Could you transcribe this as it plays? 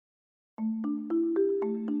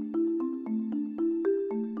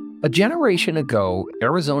A generation ago,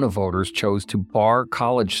 Arizona voters chose to bar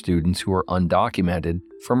college students who are undocumented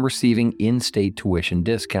from receiving in-state tuition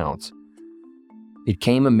discounts. It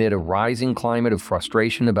came amid a rising climate of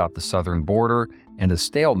frustration about the southern border and a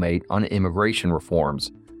stalemate on immigration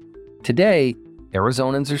reforms. Today,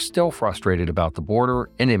 Arizonans are still frustrated about the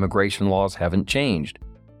border and immigration laws haven't changed,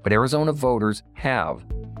 but Arizona voters have.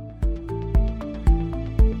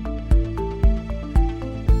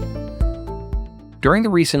 During the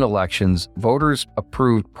recent elections, voters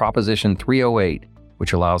approved Proposition 308,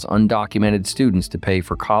 which allows undocumented students to pay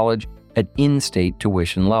for college at in-state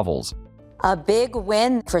tuition levels. A big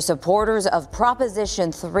win for supporters of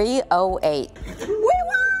Proposition 308. We won!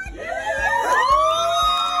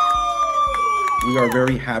 We are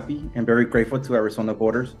very happy and very grateful to Arizona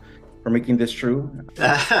voters for making this true.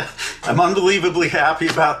 I'm unbelievably happy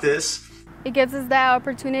about this. It gives us that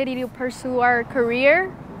opportunity to pursue our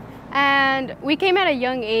career. And we came at a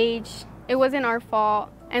young age. It wasn't our fault.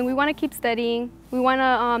 And we want to keep studying. We want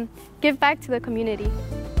to give back to the community.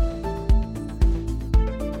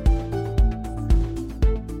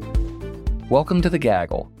 Welcome to The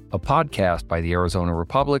Gaggle, a podcast by the Arizona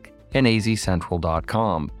Republic and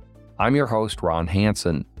azcentral.com. I'm your host, Ron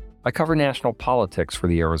Hansen. I cover national politics for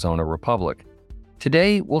the Arizona Republic.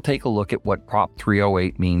 Today, we'll take a look at what Prop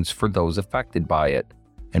 308 means for those affected by it,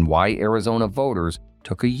 and why Arizona voters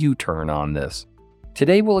took a U-turn on this.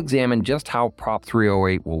 Today, we'll examine just how Prop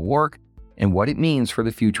 308 will work and what it means for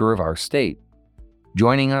the future of our state.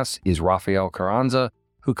 Joining us is Rafael Carranza,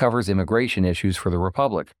 who covers immigration issues for the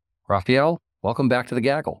Republic. Rafael, welcome back to The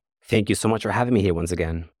Gaggle. Thank you so much for having me here once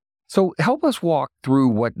again. So help us walk through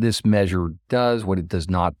what this measure does, what it does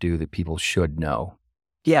not do that people should know.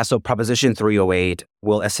 Yeah, so Proposition 308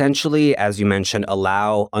 will essentially, as you mentioned,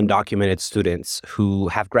 allow undocumented students who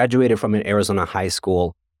have graduated from an Arizona high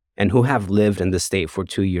school and who have lived in the state for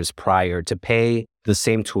 2 years prior to pay the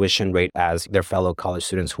same tuition rate as their fellow college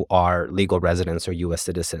students who are legal residents or U.S.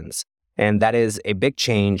 citizens. And that is a big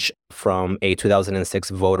change from a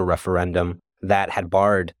 2006 voter referendum that had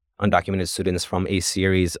barred undocumented students from a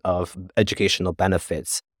series of educational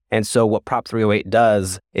benefits. And so what Prop 308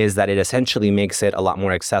 does is that it essentially makes it a lot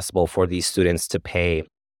more accessible for these students to pay.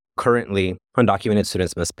 Currently, undocumented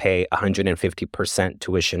students must pay 150%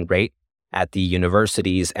 tuition rate at the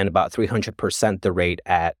universities and about 300% the rate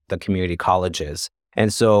at the community colleges.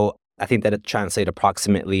 And so I think that it translates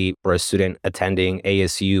approximately for a student attending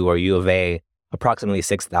ASU or U of A, approximately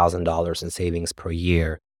 $6,000 in savings per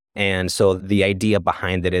year. And so the idea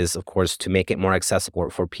behind it is, of course, to make it more accessible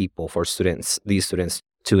for people, for students, these students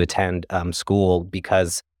to attend school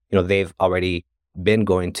because, they've already been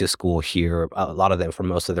going to school here, a lot of them for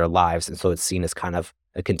most of their lives. And so it's seen as kind of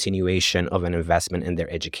a continuation of an investment in their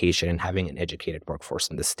education and having an educated workforce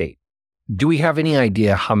in the state. Do we have any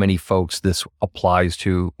idea how many folks this applies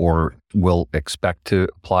to or will expect to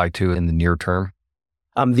apply to in the near term?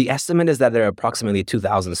 The estimate is that there are approximately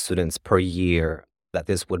 2,000 students per year that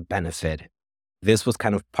this would benefit. This was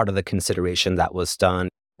kind of part of the consideration that was done.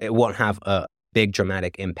 It won't have a big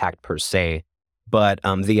dramatic impact per se, but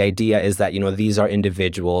the idea is that, these are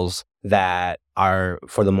individuals that are,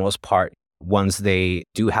 for the most part, once they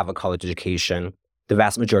do have a college education, the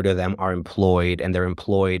vast majority of them are employed, and they're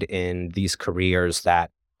employed in these careers that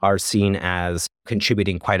are seen as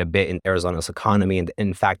contributing quite a bit in Arizona's economy. And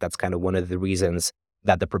in fact, that's kind of one of the reasons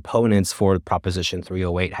that the proponents for Proposition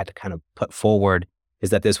 308 had to kind of put forward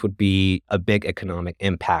is that this would be a big economic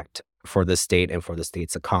impact for the state and for the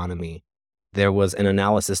state's economy. There was an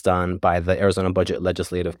analysis done by the Arizona Budget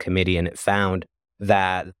Legislative Committee, and it found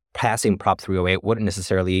that passing Prop 308 wouldn't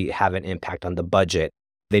necessarily have an impact on the budget.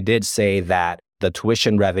 They did say that the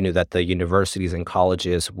tuition revenue that the universities and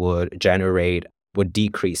colleges would generate would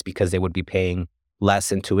decrease because they would be paying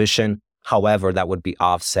less in tuition. However, that would be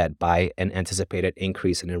offset by an anticipated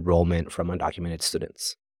increase in enrollment from undocumented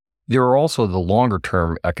students. There are also the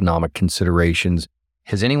longer-term economic considerations.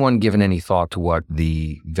 Has anyone given any thought to what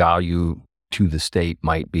the value to the state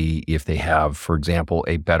might be if they have, for example,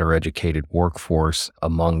 a better educated workforce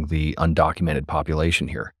among the undocumented population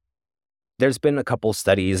here? There's been a couple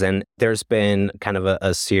studies, and there's been kind of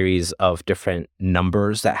a series of different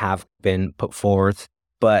numbers that have been put forth.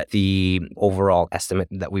 But the overall estimate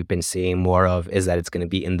that we've been seeing more of is that it's going to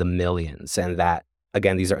be in the millions, and that,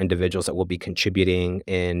 again, these are individuals that will be contributing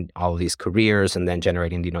in all of these careers and then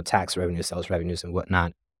generating, tax revenue, sales revenues, and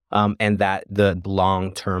whatnot. And that the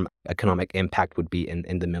long-term economic impact would be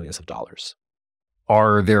in the millions of dollars.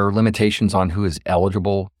 Are there limitations on who is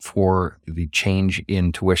eligible for the change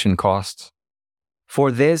in tuition costs?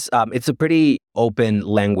 For this, it's a pretty open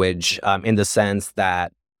language in the sense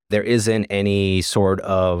that there isn't any sort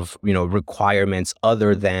of, requirements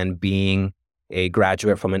other than being a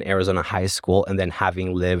graduate from an Arizona high school and then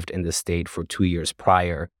having lived in the state for 2 years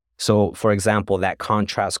prior. So, for example, that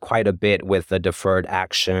contrasts quite a bit with the Deferred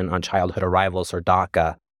Action on Childhood Arrivals, or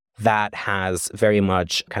DACA. That has very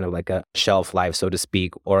much kind of like a shelf life, so to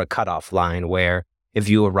speak, or a cutoff line where if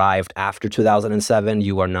you arrived after 2007,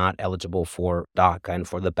 you are not eligible for DACA and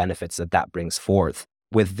for the benefits that brings forth.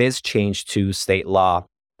 With this change to state law,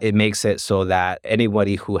 it makes it so that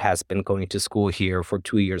anybody who has been going to school here for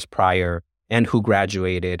 2 years prior and who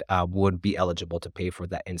graduated would be eligible to pay for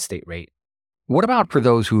that in-state rate. What about for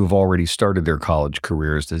those who have already started their college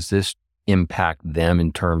careers? Does this impact them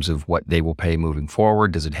in terms of what they will pay moving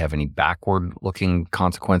forward? Does it have any backward-looking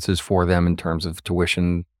consequences for them in terms of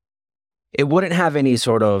tuition? It wouldn't have any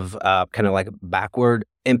sort of kind of like backward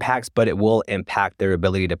impacts, but it will impact their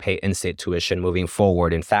ability to pay in-state tuition moving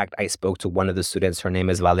forward. In fact, I spoke to one of the students. Her name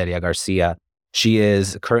is Valeria Garcia. She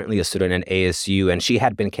is currently a student at ASU, and she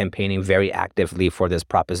had been campaigning very actively for this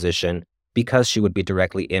proposition because she would be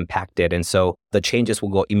directly impacted. And so the changes will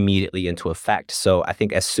go immediately into effect. So I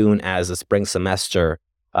think as soon as the spring semester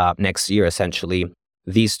next year, essentially,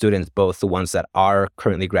 these students, both the ones that are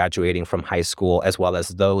currently graduating from high school as well as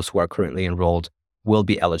those who are currently enrolled, will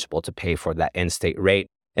be eligible to pay for that in-state rate.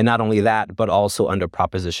 And not only that, but also under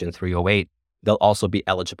Proposition 308, they'll also be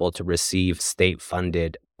eligible to receive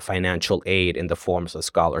state-funded financial aid in the forms of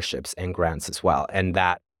scholarships and grants as well. And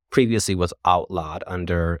that previously was outlawed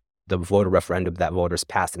under the voter referendum that voters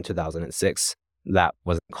passed in 2006. That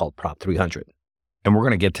was called Prop 300. And we're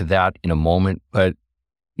going to get to that in a moment, but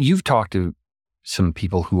you've talked to some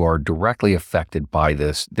people who are directly affected by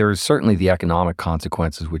this. There's certainly the economic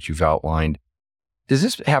consequences, which you've outlined. Does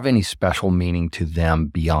this have any special meaning to them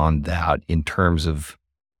beyond that in terms of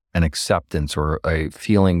an acceptance or a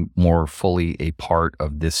feeling more fully a part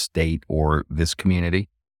of this state or this community?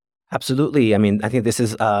 Absolutely. I mean, I think this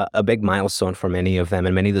is a big milestone for many of them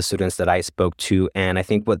and many of the students that I spoke to. And I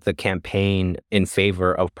think what the campaign in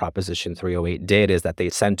favor of Proposition 308 did is that they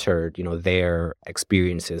centered, their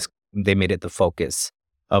experiences. They made it the focus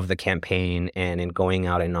of the campaign, and in going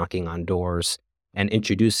out and knocking on doors and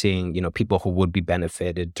introducing, people who would be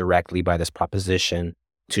benefited directly by this proposition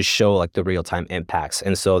to show like the real-time impacts.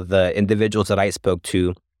 And so the individuals that I spoke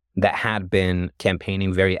to that had been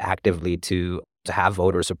campaigning very actively to have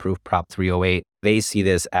voters approve Prop 308, they see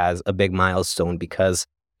this as a big milestone because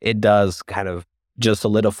it does kind of just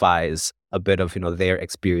solidifies a bit of, their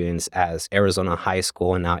experience as Arizona high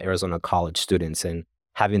school and now Arizona college students, and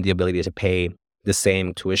having the ability to pay the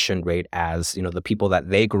same tuition rate as, the people that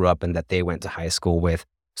they grew up and that they went to high school with.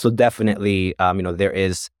 So definitely, there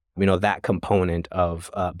is, that component of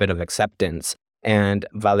a bit of acceptance. And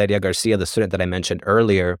Valeria Garcia, the student that I mentioned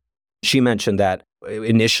earlier, she mentioned that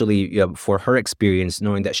initially, for her experience,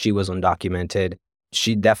 knowing that she was undocumented,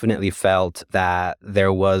 she definitely felt that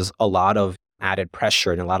there was a lot of added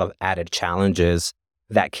pressure and a lot of added challenges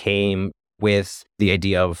that came with the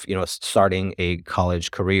idea of, starting a college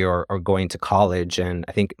career or going to college. And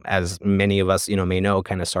I think as many of us, may know,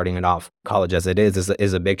 kind of starting it off college as it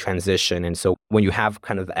is a big transition. And so when you have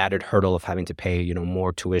kind of the added hurdle of having to pay,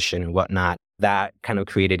 more tuition and whatnot, that kind of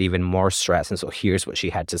created even more stress. And so here's what she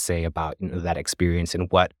had to say about that experience and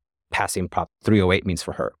what passing Prop 308 means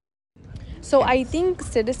for her. So I think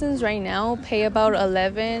citizens right now pay about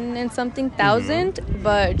 11 and something thousand,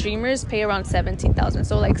 but Dreamers pay around 17,000.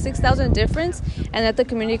 So like 6,000 difference. And at the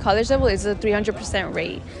community college level, it's a 300%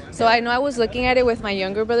 rate. So I know I was looking at it with my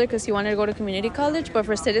younger brother because he wanted to go to community college, but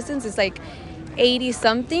for citizens, it's like 80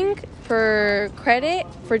 something per credit.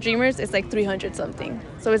 For Dreamers, it's like 300 something.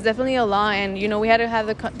 So it's definitely a lot. And, we had to have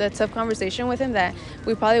the tough conversation with him that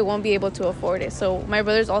we probably won't be able to afford it. So my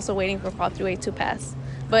brother's also waiting for Prop 308 to pass.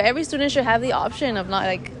 But every student should have the option of not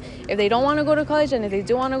if they don't want to go to college, and if they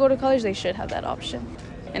do want to go to college, they should have that option.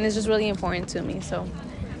 And it's just really important to me. So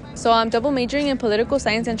I'm double majoring in political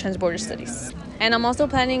science and transborder studies. And I'm also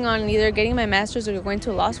planning on either getting my master's or going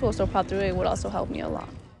to law school. So Prop 308 would also help me a lot.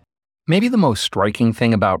 Maybe the most striking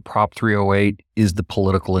thing about Prop 308 is the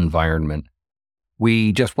political environment.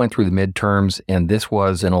 We just went through the midterms, and this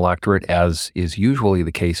was an electorate, as is usually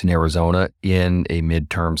the case in Arizona, in a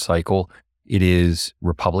midterm cycle. It is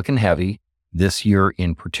Republican heavy. This year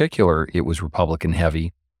in particular, it was Republican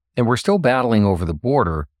heavy. And we're still battling over the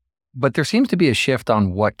border, but there seems to be a shift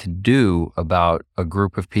on what to do about a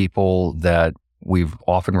group of people that we've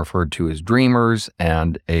often referred to as dreamers,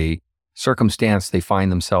 and a circumstance they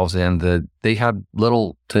find themselves in that they had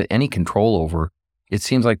little to any control over. It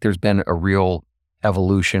seems like there's been a real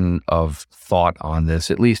evolution of thought on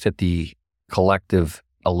this, at least at the collective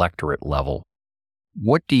electorate level.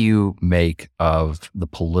 What do you make of the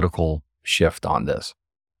political shift on this?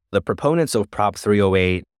 The proponents of Prop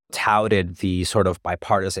 308 touted the sort of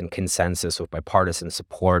bipartisan consensus of bipartisan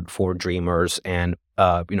support for Dreamers. And,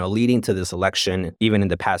 leading to this election, even in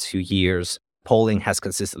the past few years, polling has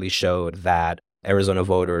consistently showed that Arizona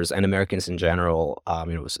voters and Americans in general,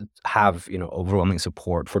 have, overwhelming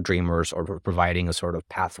support for Dreamers or for providing a sort of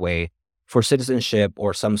pathway for citizenship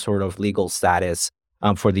or some sort of legal status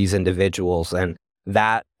for these individuals. And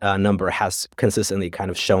that number has consistently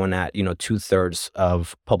kind of shown at, 2/3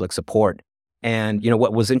 of public support. And,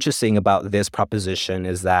 what was interesting about this proposition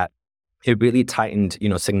is that it really tightened,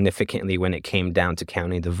 significantly when it came down to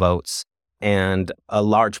counting the votes. And a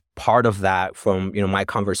large part of that from, my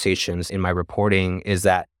conversations in my reporting is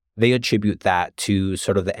that they attribute that to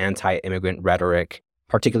sort of the anti-immigrant rhetoric,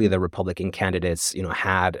 particularly the Republican candidates,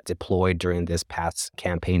 had deployed during this past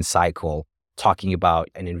campaign cycle, talking about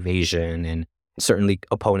an invasion. And certainly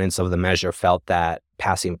opponents of the measure felt that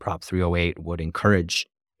passing Prop 308 would encourage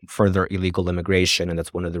further illegal immigration. And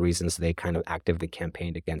that's one of the reasons they kind of actively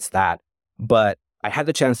campaigned against that. But I had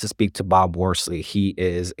the chance to speak to Bob Worsley. He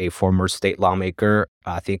is a former state lawmaker,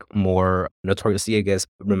 I think more notoriously,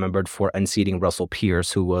 remembered for unseating Russell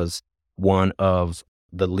Pierce, who was one of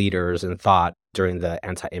the leaders in thought during the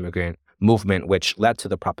anti-immigrant movement, which led to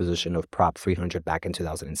the proposition of Prop 300 back in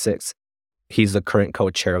 2006. He's the current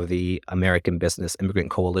co-chair of the American Business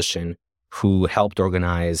Immigrant Coalition, who helped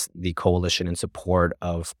organize the coalition in support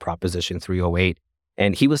of Proposition 308.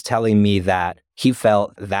 And he was telling me that he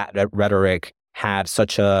felt that rhetoric had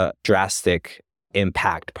such a drastic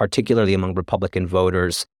impact, particularly among Republican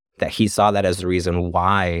voters, that he saw that as the reason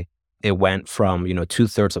why it went from,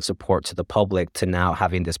 2/3 of support to the public to now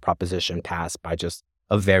having this proposition passed by just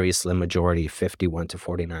a very slim majority, 51 to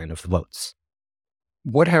 49 of the votes.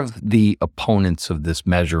 What have the opponents of this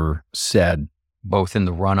measure said, both in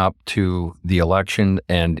the run-up to the election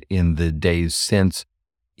and in the days since?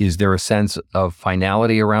 Is there a sense of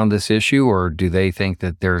finality around this issue, or do they think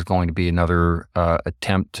that there's going to be another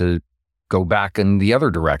attempt to go back in the other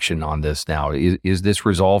direction on this now? Is this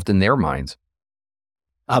resolved in their minds?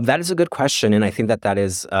 That is a good question, and I think that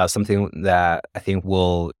is something that I think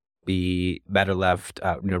will be better left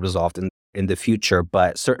resolved in the future.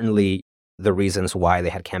 But certainly the reasons why they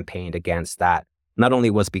had campaigned against that not only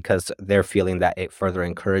was because they're feeling that it further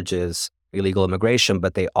encourages illegal immigration,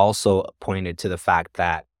 but they also pointed to the fact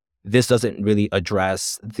that this doesn't really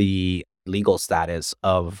address the legal status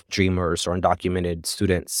of Dreamers or undocumented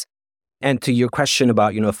students. And to your question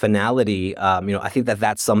about, finality, I think that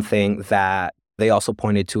that's something that they also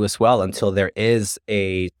pointed to as well. Until there is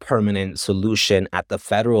a permanent solution at the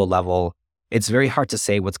federal level, it's very hard to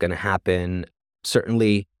say what's going to happen.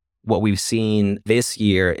 Certainly, what we've seen this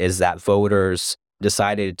year is that voters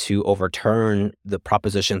decided to overturn the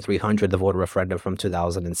Proposition 300, the voter referendum from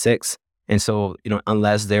 2006. And so,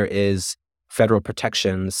 unless there is federal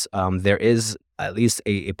protections, there is at least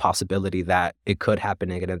a possibility that it could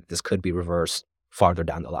happen again, that this could be reversed farther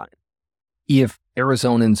down the line. If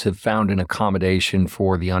Arizonans have found an accommodation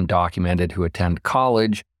for the undocumented who attend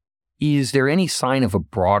college, is there any sign of a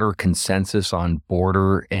broader consensus on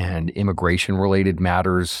border and immigration-related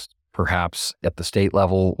matters, perhaps at the state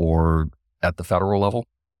level or at the federal level?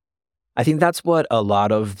 I think that's what a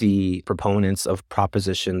lot of the proponents of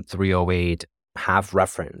Proposition 308 have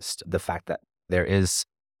referenced, the fact that there is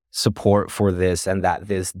support for this and that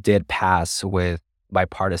this did pass with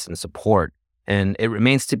bipartisan support. And it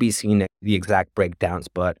remains to be seen the exact breakdowns.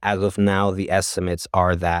 But as of now, the estimates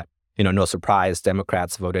are that, no surprise,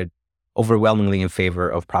 Democrats voted overwhelmingly in favor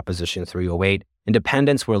of Proposition 308.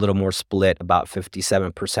 Independents were a little more split. About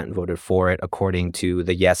 57% voted for it, according to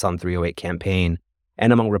the Yes on 308 campaign.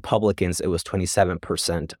 And among Republicans, it was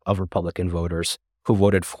 27% of Republican voters who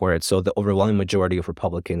voted for it. So the overwhelming majority of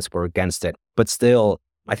Republicans were against it. But still,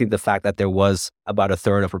 I think the fact that there was about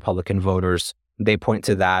 1/3 of Republican voters, they point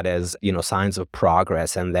to that as, signs of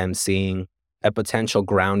progress and them seeing a potential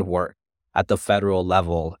groundwork at the federal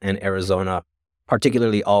level, and Arizona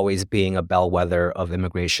particularly always being a bellwether of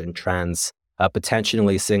immigration trends,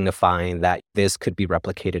 potentially signifying that this could be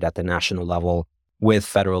replicated at the national level with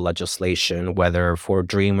federal legislation, whether for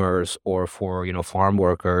Dreamers or for, farm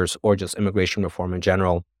workers or just immigration reform in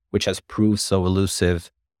general, which has proved so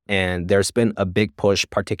elusive. And there's been a big push,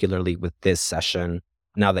 particularly with this session,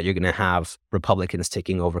 now that you're going to have Republicans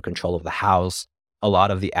taking over control of the House. A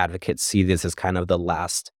lot of the advocates see this as kind of the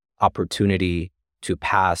last opportunity to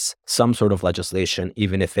pass some sort of legislation,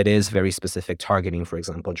 even if it is very specific, targeting, for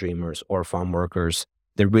example, Dreamers or farm workers.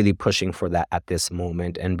 They're really pushing for that at this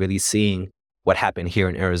moment and really seeing what happened here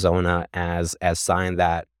in Arizona as sign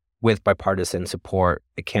that with bipartisan support,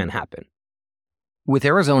 it can happen. With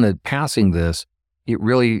Arizona passing this, it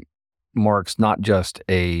really marks not just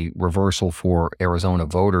a reversal for Arizona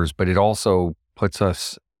voters, but it also puts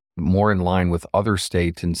us more in line with other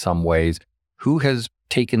states in some ways. Who has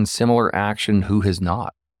taken similar action, who has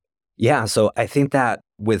not? Yeah, so I think that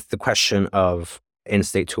with the question of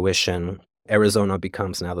in-state tuition, Arizona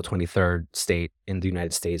becomes now the 23rd state in the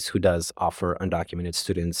United States who does offer undocumented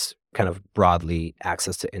students kind of broadly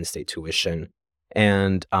access to in-state tuition.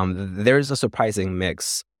 And there's a surprising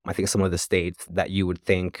mix. I think some of the states that you would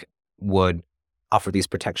think would offer these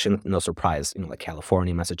protections, no surprise, like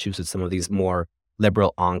California, Massachusetts, some of these more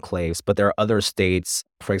liberal enclaves. But there are other states,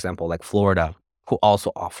 for example, like Florida, who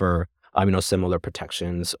also offer similar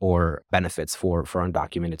protections or benefits for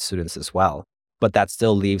undocumented students as well. But that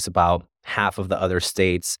still leaves about half of the other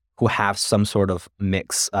states who have some sort of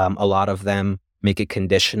mix. A lot of them make it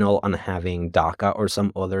conditional on having DACA or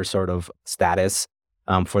some other sort of status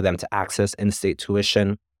for them to access in-state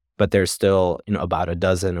tuition. But there's still, about a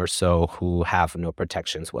dozen or so who have no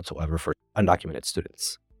protections whatsoever for undocumented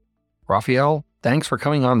students. Rafael, thanks for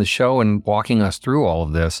coming on the show and walking us through all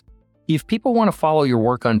of this. If people want to follow your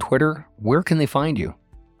work on Twitter, where can they find you?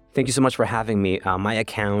 Thank you so much for having me. My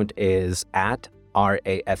account is at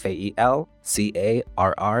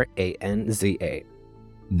RafaelCarranza.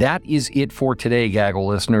 That is it for today, Gaggle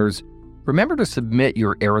listeners. Remember to submit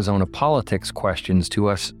your Arizona politics questions to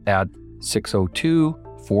us at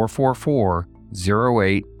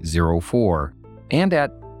 602-444-0804 and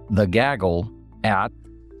at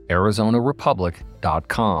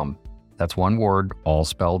thegaggle@arizonarepublic.com. That's one word, all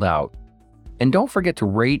spelled out. And don't forget to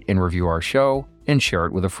rate and review our show and share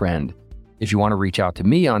it with a friend. If you want to reach out to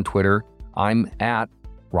me on Twitter, I'm at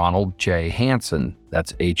Ronald J. Hansen.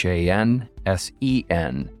 That's Hansen.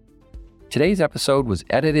 Today's episode was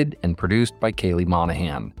edited and produced by Kaylee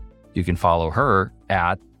Monahan. You can follow her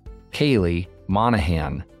at Kaylee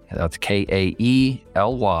Monahan. That's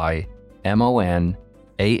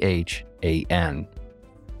KaelyMonahan.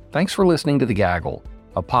 Thanks for listening to The Gaggle,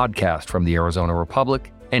 a podcast from the Arizona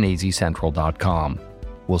Republic and azcentral.com.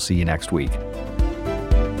 We'll see you next week.